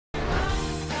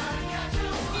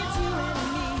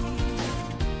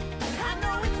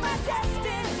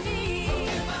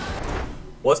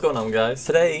What's going on, guys?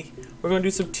 Today we're going to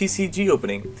do some TCG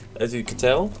opening. As you can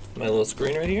tell, my little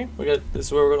screen right here, this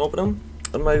is where we're going to open them.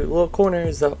 And my little corner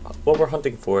is what we're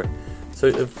hunting for. So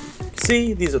if you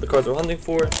see, these are the cards we're hunting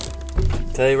for.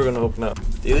 Today we're going to open up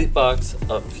the Elite Box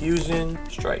of Fusion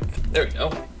Strike. There we go.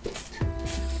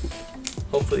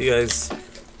 Hopefully you guys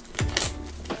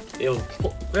able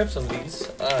to grab some of these.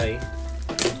 I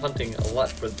am hunting a lot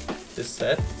for this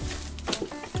set.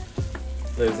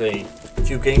 There's a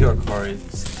few Gengar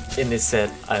cards in this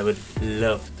set I would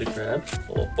love to grab.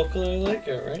 A little booklet, I like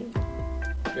it, right?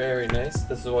 Very nice.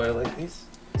 This is why I like these.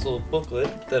 It's a little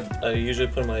booklet that I usually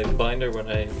put in my binder when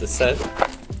I have the set.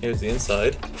 Here's the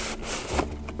inside.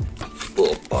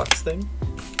 Little box thing.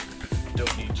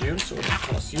 Don't need you, so it'll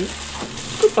cost you.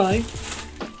 Goodbye.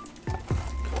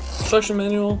 Instruction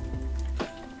manual.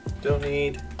 Don't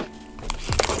need.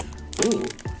 Ooh,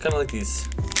 kind of like these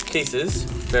cases.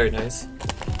 Very nice.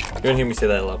 You're gonna hear me say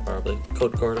that a lot, probably.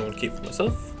 Code card I'm gonna keep for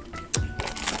myself.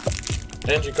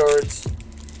 Energy cards.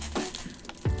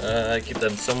 I keep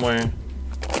them somewhere.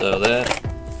 So that.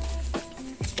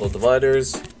 Little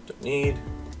dividers. Don't need.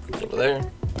 Goes over there.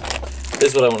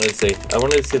 This is what I wanted to see. I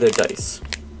wanted to see their dice.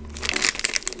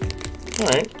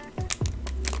 Alright.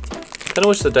 Kinda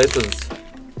wish the dice was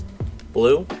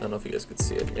blue. I don't know if you guys could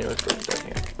see it. Anyway, let's put it down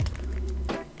here.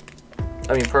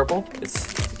 I mean purple.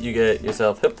 It's you get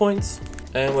yourself hit points.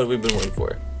 And what we've been waiting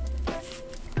for.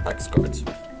 Packs cards.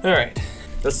 Alright,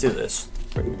 let's do this.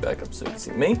 Bring me back up so you can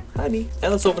see me. Hi me.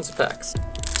 And let's open some packs.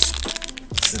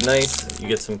 This is nice. You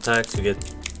get some packs, you get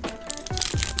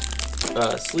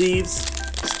sleeves.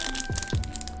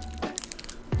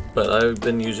 But I've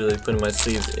been usually putting my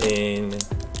sleeves in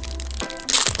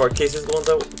card cases,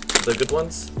 the good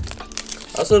ones.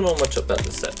 I also don't know much about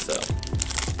this set, so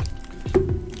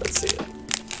let's see it.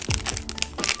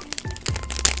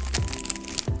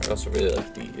 I also really like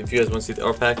if you guys want to see the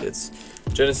art pack, it's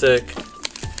Genesect,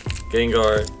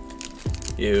 Gengar,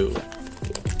 Mew.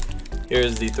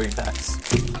 Here's the 3 packs.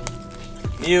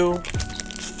 Mew,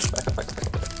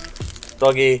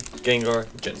 Doggy, Gengar,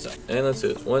 Genesect. And let's do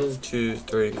this. 1, 2,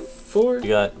 3, 4. We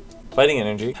got Fighting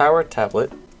Energy, Power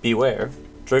Tablet, Beware,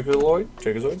 Dragozoid,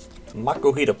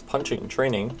 Makuhita Punching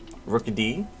Training,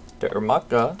 Rookidee,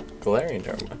 Darumaka, Galarian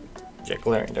Darumaka. Yeah,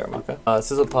 Galarian Darumaka.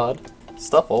 Sizzlepod,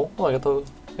 Stuffle. Oh, I got the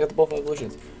both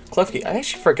evolutions. Klefki. I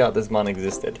actually forgot this mon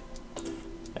existed.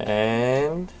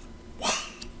 And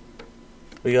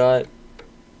we got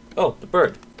the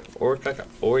bird. Or Kaka.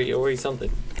 Ori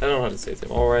something. I don't know how to say his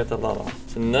name. Alright, the Lala.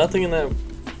 So nothing in that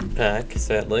pack,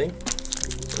 sadly.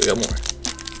 We got more.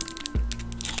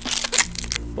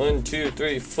 1, 2,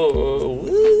 3, 4.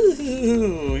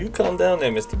 Woo! You calm down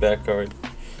there, Mr. Back Card.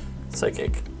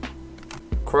 Psychic.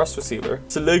 Cross Receiver.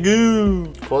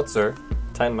 Slagoo! Quotzer.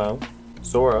 Tynmo.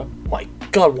 Zora. My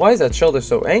god, why is that shoulder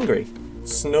so angry?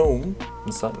 Snow.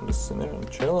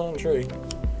 Chill on tree.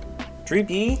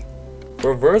 Dreepy.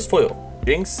 Reverse Foil.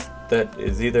 Jinx that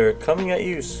is either coming at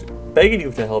you, begging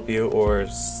you to help you, or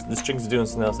this Jinx is doing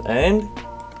something else. And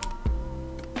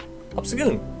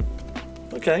Obstagoon.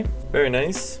 Okay, very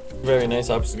nice. Very nice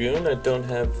Obstagoon. I don't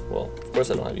have, well, of course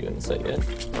I don't have you in the set yet.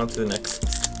 On to the next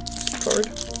card.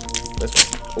 This one.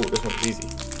 Oh, this one's easy.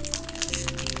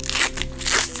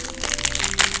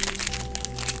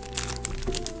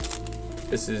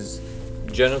 This is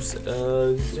this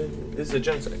is a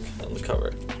Genesect on the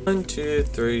cover. 1, 2,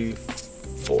 3,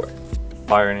 4.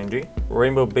 Fire Energy,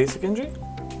 Rainbow Basic Energy,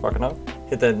 Barkanock.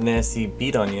 Hit that nasty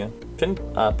beat on you.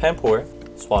 Pampor,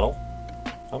 Swaddle.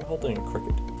 I'm holding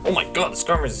Cricket. Oh my god, the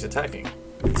Skarmory is attacking.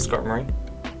 Skarmory.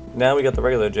 Now we got the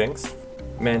regular Jinx.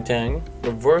 Mantang,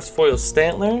 Reverse Foil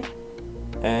Stantler,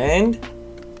 and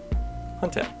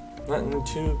Huntap. Nothing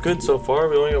too good so far.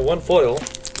 We only got 1 foil.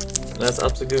 And that's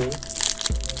Obstagoon.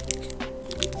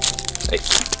 Hey.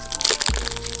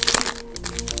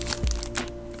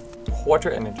 Water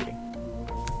Energy.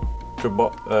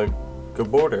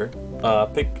 Gaborder.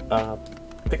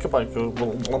 Pikabike.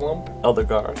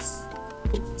 Eldergars.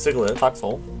 Siglet.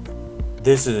 Toxel.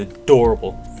 This is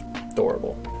adorable.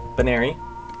 Adorable. Banary.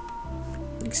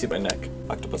 You can see my neck.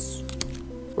 Octopus.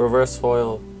 Reverse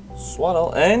Foil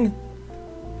Swaddle. And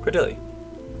Credilli.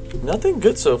 Nothing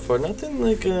good so far. Nothing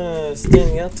like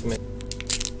standing out to me.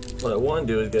 What I want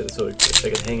to do is get it so I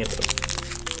can hang it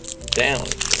down.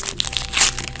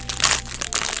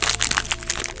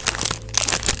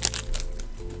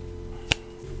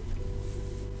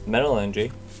 Metal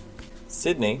Energy,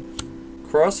 Sydney,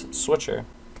 Cross Switcher,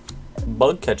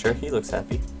 Bug Catcher, he looks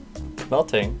happy,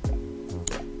 Melting,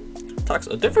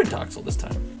 a different Toxel this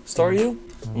time, Staryu,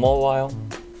 Mawile,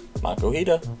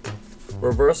 Makuhita,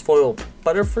 Reverse Foil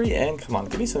Butterfree, and come on,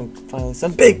 give me finally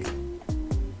some big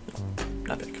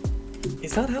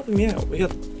He's not helping me out. We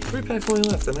got 3 packs only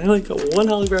left, and I only got 1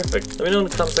 holographic. Let me know in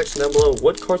the comment section down below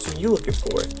what cards are you looking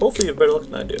for. Hopefully you have better luck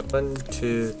than I do. 1,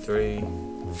 2, 3,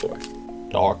 4.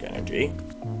 Dark Energy.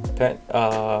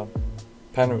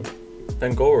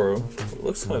 Pangoro.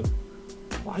 Looks kind of...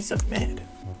 Why is that mad?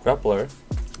 Grappler.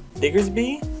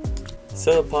 Diggersby.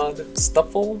 Silipod.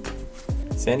 Stuffle.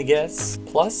 Sandygas.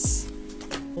 Plus.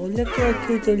 Oh, look how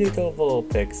cute the little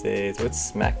Vulpix is with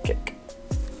Smack Kick.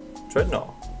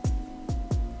 Dreadnought.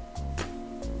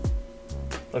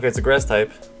 Okay, it's a grass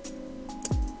type.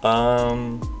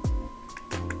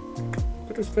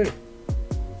 What is fake?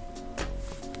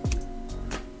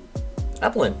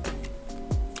 Applin.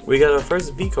 We got our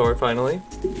first V card finally.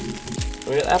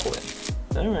 We got Applin.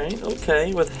 Alright,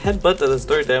 okay. With Headbutt that is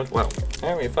 30 damage. Wow.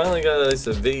 Alright, we finally got at least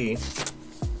a V.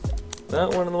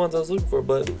 Not one of the ones I was looking for,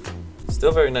 but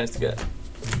still very nice to get.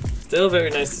 Still very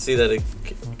nice to see that it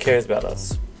cares about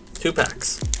us. 2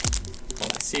 packs. Oh,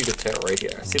 I see the terror right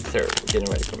here. I see the terror getting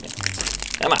ready for me.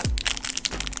 Come on.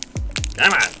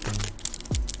 Come on.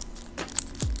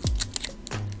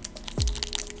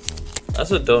 I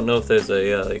also don't know if there's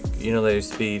a, like, you know, there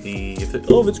used to be the, if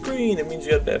it's green, it means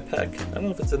you got a bad pack. I don't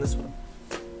know if it's in this one.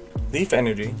 Leaf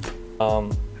Energy.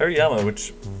 Hariyama,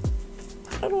 which,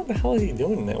 I don't know what the hell are you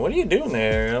doing there? What are you doing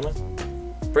there, Hariyama?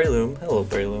 Breloom. Hello,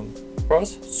 Breloom.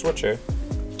 Frost Switcher.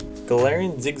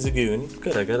 Galarian Zigzagoon.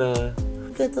 Good, I got a...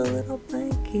 Got the little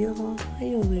Mikey. Oh, hi,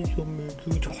 little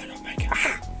Mikey.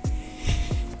 Ah!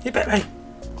 You bit me.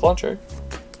 Clauncher.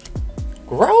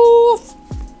 Growth!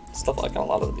 Stuff like a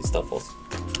lot of these stuffles.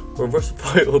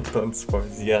 Reversible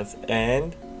Dunsparce, yes.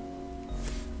 And...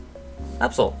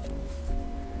 Absol.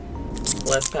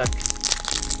 Last pack.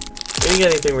 We didn't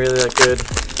get anything really that good.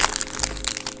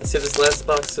 Let's see if this last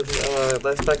box of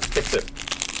last pack fix it.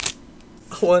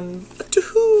 A 1, a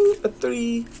 2, a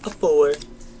 3, a 4.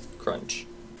 Crunch.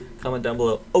 Comment down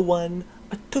below. A 1,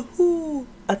 a 2,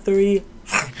 a 3.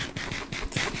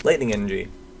 Lightning Energy.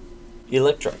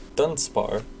 Electric.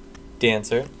 Dunsparce.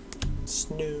 Dancer.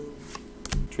 Snoo.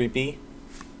 Treepy.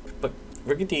 But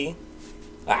Rickety.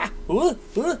 Ah! Ooh!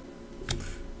 Ooh!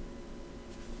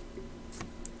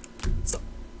 Stop.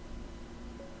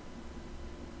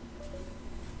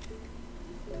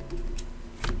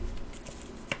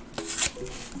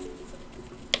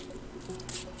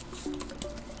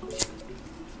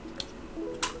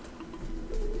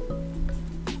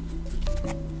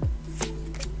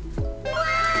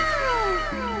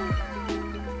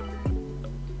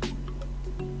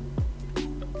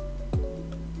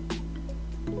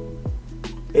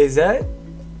 Is that?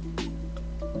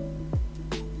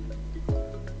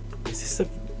 Is this a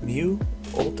Mew?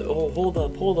 Oh, hold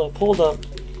up.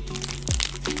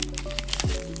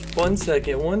 1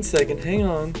 second, hang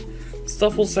on.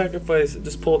 Stuffle Sacrifice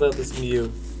just pulled out this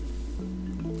Mew.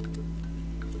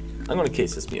 I'm gonna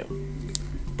case this Mew.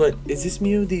 But is this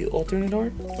Mew the alternate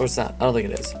art? Or it's not? I don't think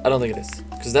it is.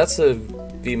 Because that's a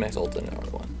VMAX alternate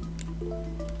art one.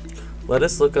 Let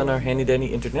us look on our handy dandy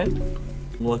internet.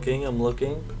 I'm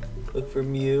looking. Look for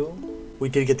Mew. We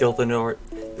did get the alternate art.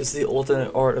 This is the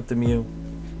alternate art of the Mew.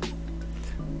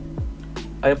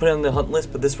 I didn't put it on the hunt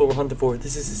list, but this is what we're hunting for.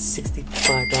 This is a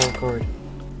 $65 card.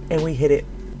 And we hit it.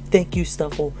 Thank you,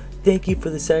 Stuffle. Thank you for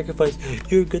the sacrifice.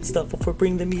 You're a good Stuffle for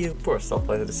bringing the Mew. Poor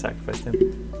Stuffle, I had to sacrifice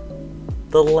him.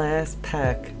 The last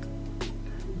pack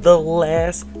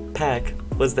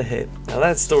was the hit. Now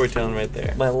that's storytelling right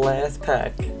there. My last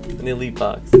pack in the Elite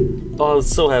Box. Oh, I was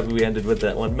so happy we ended with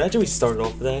that one. Imagine we started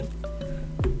off with that.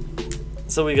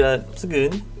 So we got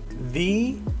Sagoon,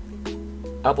 the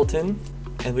Appleton,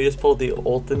 and we just pulled the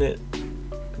alternate,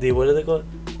 what do they call it?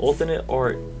 Alternate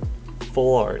art,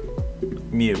 full art,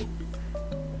 Mew.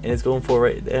 And it's going for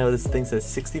right now, this thing says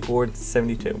 64 to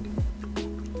 72.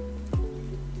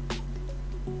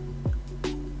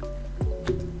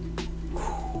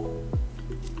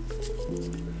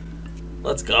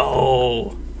 Let's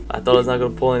go! I thought I was not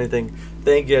going to pull anything.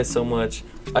 Thank you guys so much.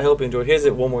 I hope you enjoyed. Here's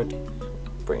it one more time.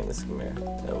 Bringing this in here.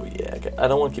 Oh yeah, okay. I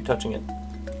don't want to keep touching it.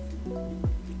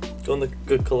 Go in the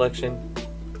good collection.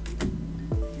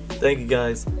 Thank you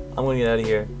guys. I'm going to get out of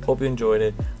here. Hope you enjoyed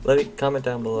it. Let me comment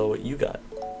down below what you got.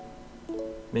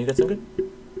 Maybe you got some good?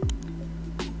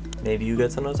 Maybe you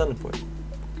got something I was hunting for.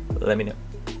 Let me know.